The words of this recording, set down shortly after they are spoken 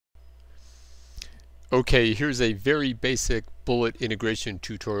Okay, here's a very basic bullet integration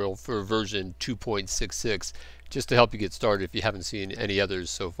tutorial for version 2.66 just to help you get started if you haven't seen any others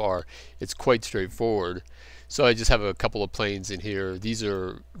so far. It's quite straightforward. So I just have a couple of planes in here. These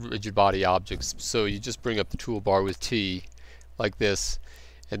are rigid body objects. So you just bring up the toolbar with T like this,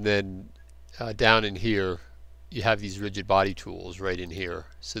 and then down in here you have these rigid body tools right in here.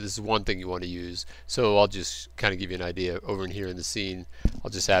 So this is one thing you want to use. So I'll just kind of give you an idea. Over in here in the scene,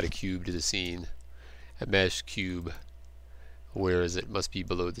 I'll just add a cube to the scene. A mesh cube. Where is it? Must be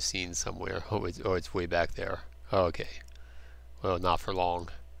below the scene somewhere. Oh, it's way back there. Oh, okay. Well, not for long.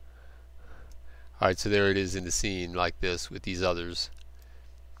 Alright, so there it is in the scene like this with these others.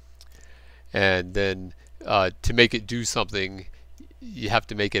 And then to make it do something, you have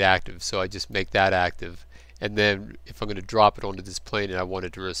to make it active. So I just make that active. And then if I'm going to drop it onto this plane and I want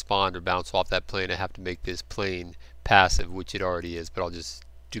it to respond or bounce off that plane, I have to make this plane passive, which it already is, but I'll just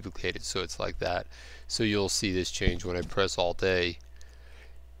duplicate it so it's like that. So you'll see this change when I press Alt A.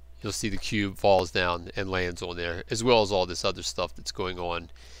 You'll see the cube falls down and lands on there, as well as all this other stuff that's going on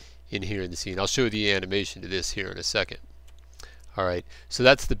in here in the scene. I'll show the animation to this here in a second. Alright, so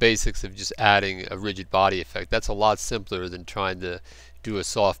that's the basics of just adding a rigid body effect. That's a lot simpler than trying to do a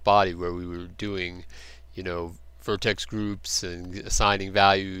soft body where we were doing, you know, vertex groups and assigning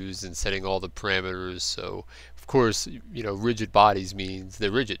values and setting all the parameters. So of course, you know, rigid bodies means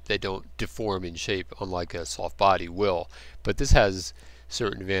they're rigid. They don't deform in shape, unlike a soft body will. But this has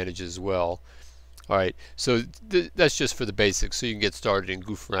certain advantages as well. Alright, so that's just for the basics, so you can get started and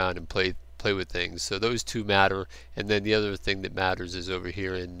goof around and play with things. So those two matter, and then the other thing that matters is over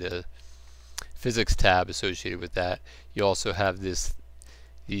here in the physics tab associated with that. You also have these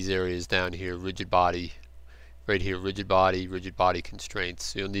areas down here, rigid body, right here, rigid body constraints.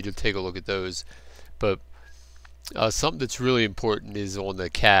 So you'll need to take a look at those. But something that's really important is on the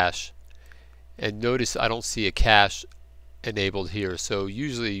cache. And notice I don't see a cache enabled here. So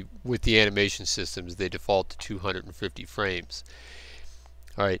usually with the animation systems they default to 250 frames.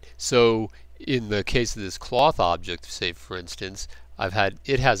 Alright, so in the case of this cloth object, say for instance,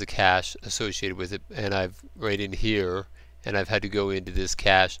 it has a cache associated with it, and I've right in here, and I've had to go into this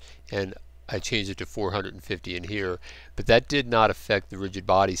cache and I changed it to 450 in here, but that did not affect the rigid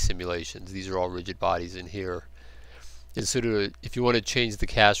body simulations. These are all rigid bodies in here. And so if you want to change the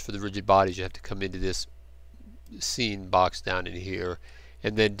cache for the rigid bodies, you have to come into this scene box down in here,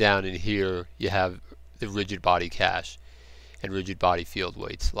 and then down in here you have the rigid body cache and rigid body field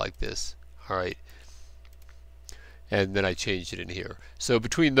weights like this. Alright, and then I changed it in here. So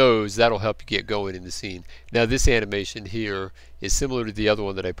between those, that'll help you get going in the scene. Now this animation here is similar to the other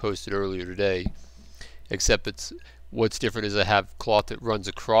one that I posted earlier today, except what's different is I have cloth that runs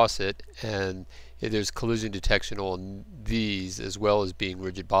across it, and there's collision detection on these as well as being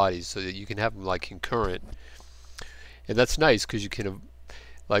rigid bodies, so that you can have them like concurrent. And that's nice because you can,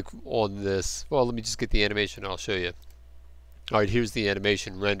 like on this, well, let me just get the animation and I'll show you. Alright, here's the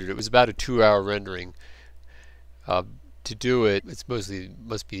animation rendered. It was about a 2-hour rendering. To do it, it's must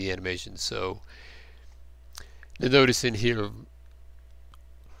be the animation. So notice in here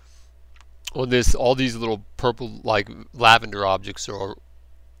on this, all these little purple like lavender objects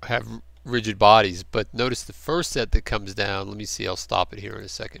have rigid bodies, but notice the first set that comes down. Let me see, I'll stop it here in a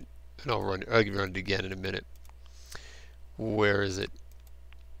second and I'll run it again in a minute. Where is it?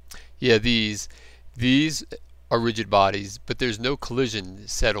 Yeah, these are rigid bodies, but there's no collision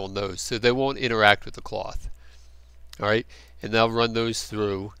set on those, so they won't interact with the cloth. Alright, and I'll run those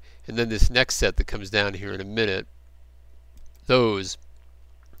through, and then this next set that comes down here in a minute,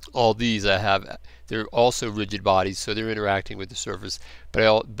 all these I have, they're also rigid bodies, so they're interacting with the surface,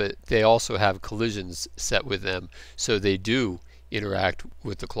 but they also have collisions set with them, so they do interact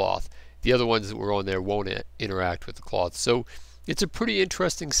with the cloth. The other ones that were on there won't interact with the cloth. So it's a pretty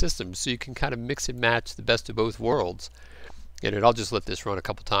interesting system, so you can kind of mix and match the best of both worlds. And I'll just let this run a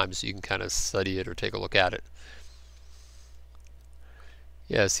couple times so you can kind of study it or take a look at it.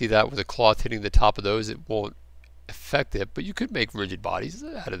 Yeah, see that with the cloth hitting the top of those, it won't affect it, but you could make rigid bodies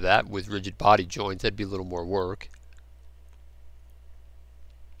out of that with rigid body joints. That'd be a little more work.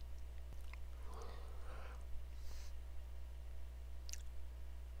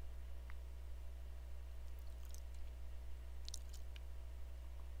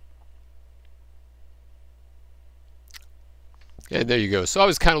 And there you go. So I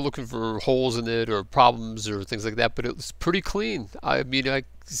was kind of looking for holes in it or problems or things like that, but it was pretty clean. I mean,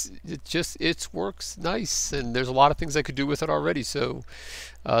 it works nice, and there's a lot of things I could do with it already. So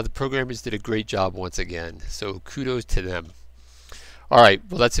the programmers did a great job once again. So kudos to them. All right,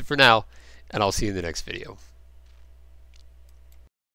 well that's it for now, and I'll see you in the next video.